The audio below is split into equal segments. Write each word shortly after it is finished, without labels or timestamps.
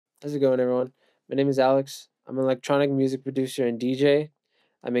How's it going, everyone? My name is Alex. I'm an electronic music producer and DJ.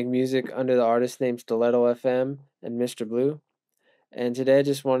 I make music under the artist names Stiletto FM and Mr. Blue. And today I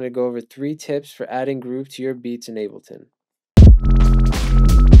just wanted to go over 3 tips for adding groove to your beats in Ableton.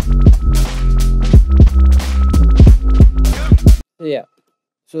 Yeah,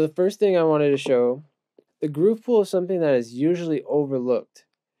 so the first thing I wanted to show, the groove pool is something that is usually overlooked.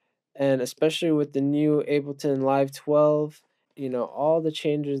 And especially with the new Ableton Live 12, all the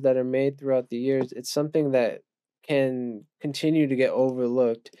changes that are made throughout the years, it's something that can continue to get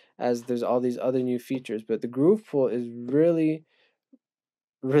overlooked as there's all these other new features. But the groove pool is really,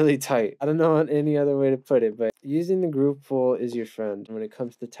 really tight. I don't know any other way to put it, but using the groove pool is your friend when it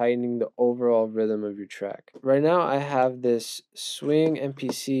comes to tightening the overall rhythm of your track. Right now, I have this swing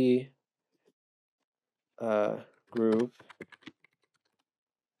MPC groove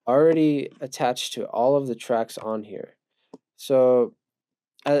already attached to all of the tracks on here. So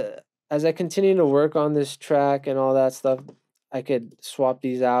as I continue to work on this track and all that stuff, I could swap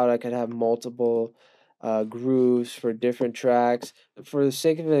these out. I could have multiple grooves for different tracks. For the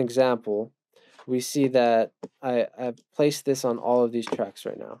sake of an example, we see that I've placed this on all of these tracks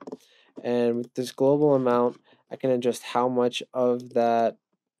right now. And with this global amount, I can adjust how much of that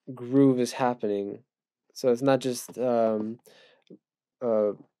groove is happening. So it's not just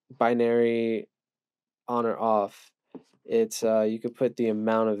binary on or off. It's you could put the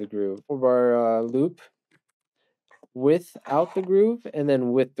amount of the groove. For our loop, without the groove and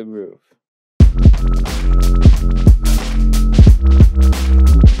then with the groove.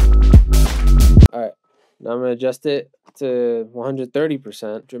 All right, now I'm gonna adjust it to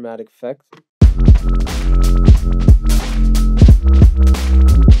 130% dramatic effect.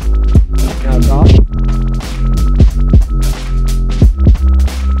 Now it's off.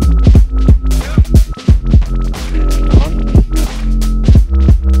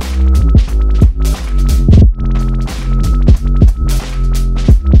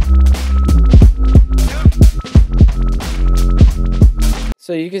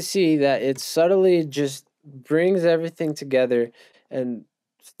 So you can see that it subtly just brings everything together and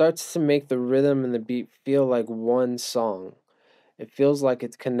starts to make the rhythm and the beat feel like one song. It feels like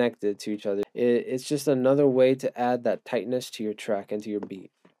it's connected to each other. It's just another way to add that tightness to your track and to your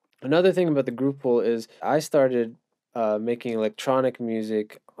beat. Another thing about the groove pool is I started making electronic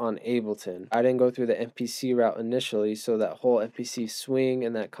music on Ableton. I didn't go through the MPC route initially, so that whole MPC swing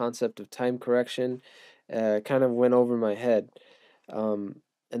and that concept of time correction kind of went over my head.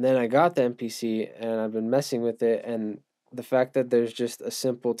 And then I got the MPC and I've been messing with it, and the fact that there's just a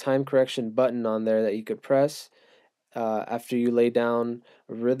simple time correction button on there that you could press after you lay down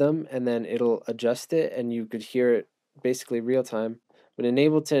a rhythm, and then it'll adjust it and you could hear it basically real time. But in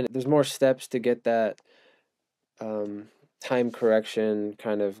Ableton, there's more steps to get that time correction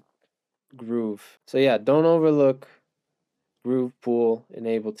kind of groove. So yeah, don't overlook groove pool in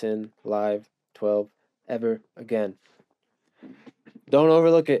Ableton Live 12 ever again. Don't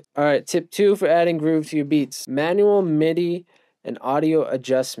overlook it. All right, tip 2 for adding groove to your beats: manual MIDI and audio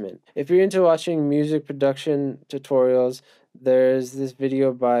adjustment. If you're into watching music production tutorials, there's this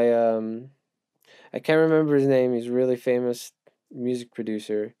video by I can't remember his name. He's a really famous music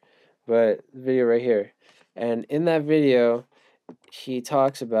producer, but the video right here. And in that video, he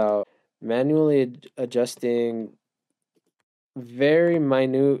talks about manually adjusting very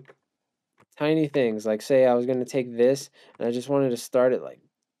minute, tiny things. Like, say I was going to take this and I just wanted to start it like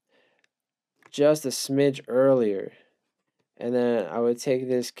just a smidge earlier, and then I would take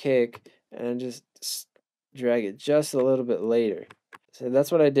this kick and just drag it just a little bit later. So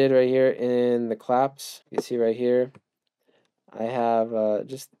that's what I did right here in the claps. You can see right here I have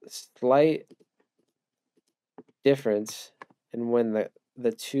just a slight difference in when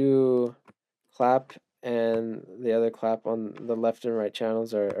the two clap and the other clap on the left and right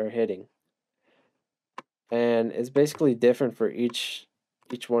channels are hitting, and it's basically different for each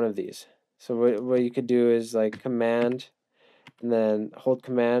one of these. So what you could do is like command and then hold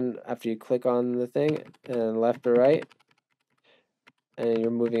command after you click on the thing, and left or right, and you're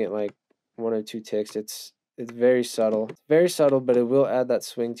moving it like 1 or 2 ticks. It's very subtle. It's very subtle, but it will add that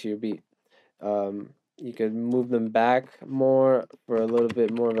swing to your beat. You could move them back more for a little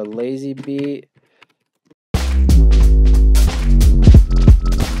bit more of a lazy beat.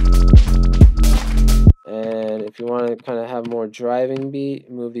 And if you want to kind of have more driving beat,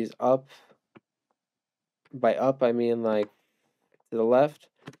 move these up. By up, I mean like to the left.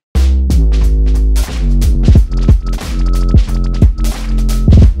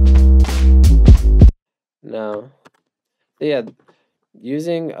 Now, yeah,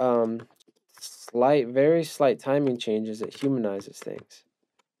 using very slight timing changes, it humanizes things.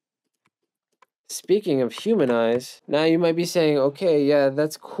 Speaking of humanize, now you might be saying, okay, yeah,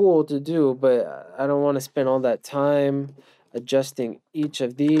 that's cool to do, but I don't want to spend all that time adjusting each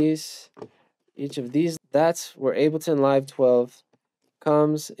of these. That's where Ableton Live 12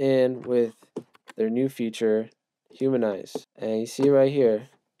 comes in with their new feature, humanize. And you see right here,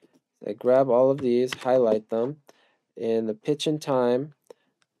 I grab all of these, highlight them. In the pitch and time,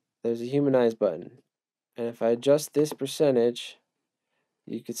 there's a humanize button. And if I adjust this percentage,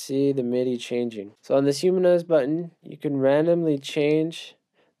 you can see the MIDI changing. So on this humanize button, you can randomly change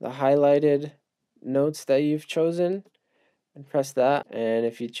the highlighted notes that you've chosen and press that. And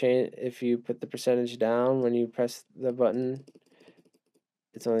if you put the percentage down when you press the button,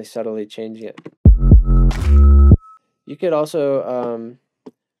 it's only subtly changing it. You could also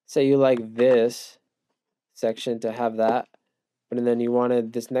say you like this section to have that, but then you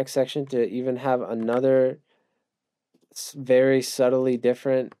wanted this next section to even have another very subtly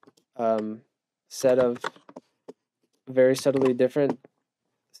different set of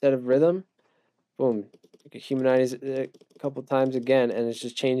rhythm. Boom, you can humanize it a couple times again, and it's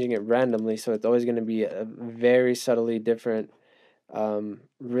just changing it randomly, so it's always going to be a very subtly different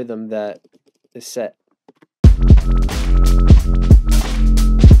rhythm that is set.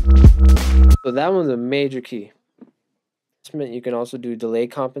 So that one's a major key. You can also do delay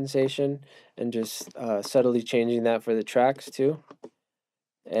compensation and just subtly changing that for the tracks too.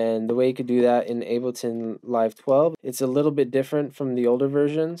 And the way you could do that in Ableton Live 12, it's a little bit different from the older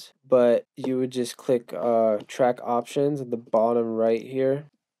versions, but you would just click track options at the bottom right here.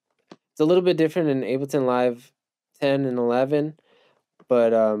 It's a little bit different in Ableton Live 10 and 11,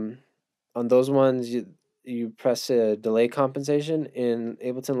 but on those ones, you press delay compensation. In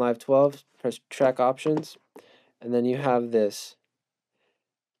Ableton Live 12, press track options, and then you have this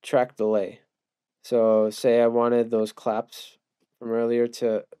track delay. So say I wanted those claps from earlier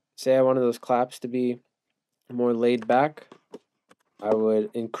to be more laid back, I would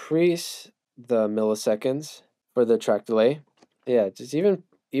increase the milliseconds for the track delay. Yeah, just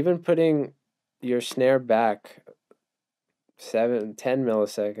even putting your snare back 7, 10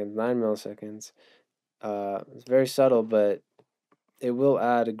 milliseconds, 9 milliseconds. It's very subtle, but it will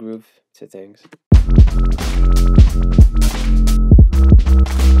add a groove to things.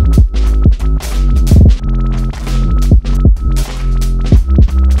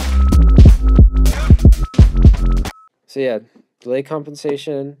 So yeah, delay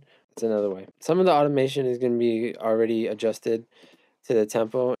compensation, that's another way. Some of the automation is going to be already adjusted to the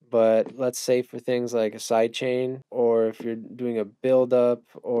tempo, but let's say for things like a sidechain, or if you're doing a build up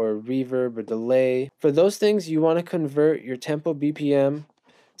or reverb or delay, for those things you want to convert your tempo BPM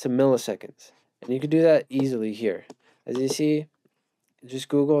to milliseconds, and you can do that easily here. As you see, just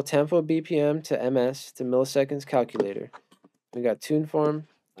Google tempo BPM to ms to milliseconds calculator. We got TuneForm.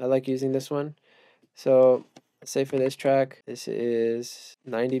 I like using this one. So let's say for this track, this is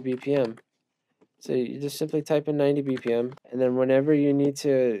 90 BPM. So you just simply type in 90 BPM, and then whenever you need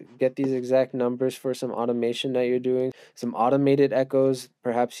to get these exact numbers for some automation that you're doing, some automated echoes,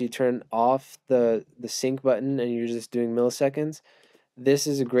 perhaps you turn off the sync button and you're just doing milliseconds, this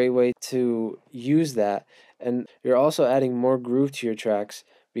is a great way to use that. And you're also adding more groove to your tracks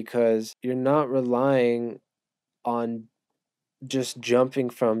because you're not relying on just jumping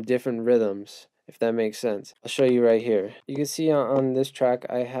from different rhythms, if that makes sense. I'll show you right here. You can see on this track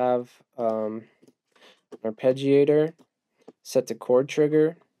I have arpeggiator set to chord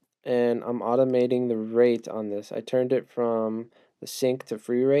trigger, and I'm automating the rate on this. I turned it from the sync to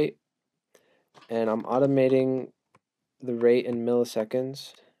free rate, and I'm automating the rate in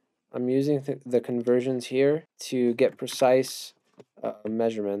milliseconds. I'm using the conversions here to get precise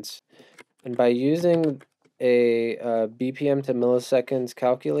measurements, and by using a BPM to milliseconds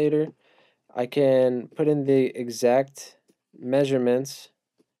calculator, I can put in the exact measurements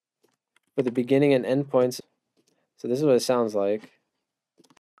for the beginning and end points. So this is what it sounds like.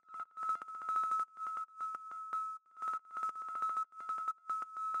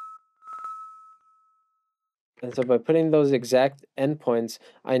 And so by putting those exact endpoints,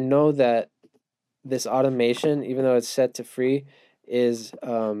 I know that this automation, even though it's set to free, is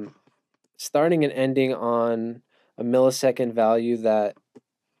starting and ending on a millisecond value that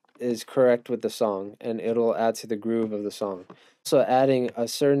is correct with the song, and it'll add to the groove of the song. So adding a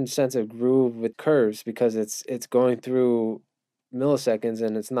certain sense of groove with curves because it's going through milliseconds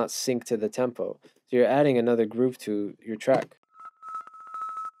and it's not synced to the tempo. So you're adding another groove to your track.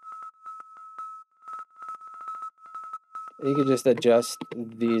 You could just adjust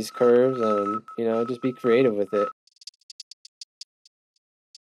these curves and, just be creative with it.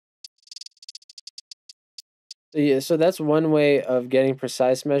 Yeah, so that's one way of getting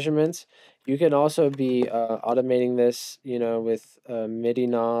precise measurements. You can also be automating this, you know, with a MIDI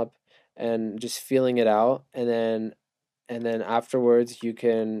knob and just feeling it out, and then afterwards you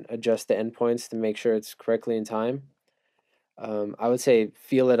can adjust the endpoints to make sure it's correctly in time. I would say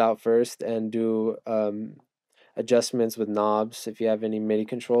feel it out first and do adjustments with knobs if you have any MIDI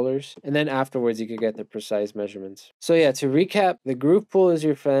controllers. And then afterwards, you could get the precise measurements. So, yeah, to recap, the groove pool is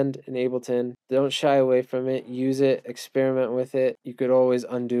your friend in Ableton. Don't shy away from it. Use it, experiment with it. You could always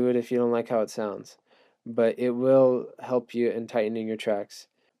undo it if you don't like how it sounds, but it will help you in tightening your tracks.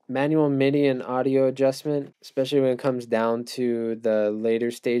 Manual MIDI and audio adjustment, especially when it comes down to the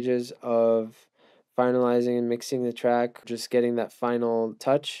later stages of finalizing and mixing the track, just getting that final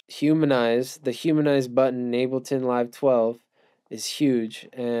touch. The humanize button in Ableton Live 12 is huge,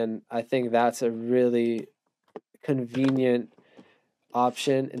 and I think that's a really convenient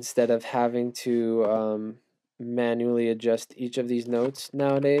option instead of having to manually adjust each of these notes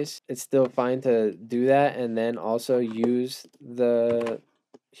nowadays. It's still fine to do that and then also use the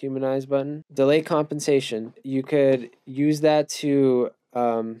humanize button. Delay compensation. You could use that to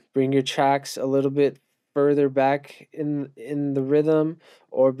bring your tracks a little bit further back in the rhythm,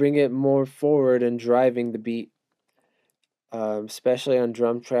 or bring it more forward and driving the beat, especially on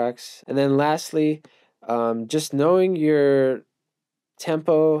drum tracks. And then lastly, just knowing your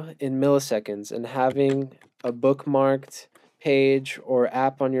tempo in milliseconds and having a bookmarked page or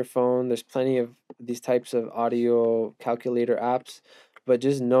app on your phone. There's plenty of these types of audio calculator apps, but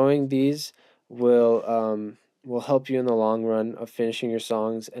just knowing these will help you in the long run of finishing your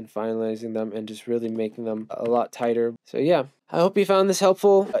songs and finalizing them and just really making them a lot tighter. So yeah, I hope you found this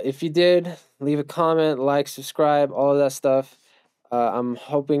helpful. If you did, leave a comment, like, subscribe, all of that stuff. I'm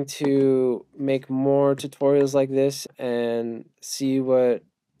hoping to make more tutorials like this and see what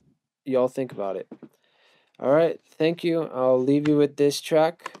y'all think about it. All right, thank you. I'll leave you with this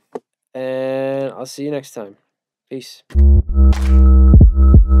track, and I'll see you next time. Peace.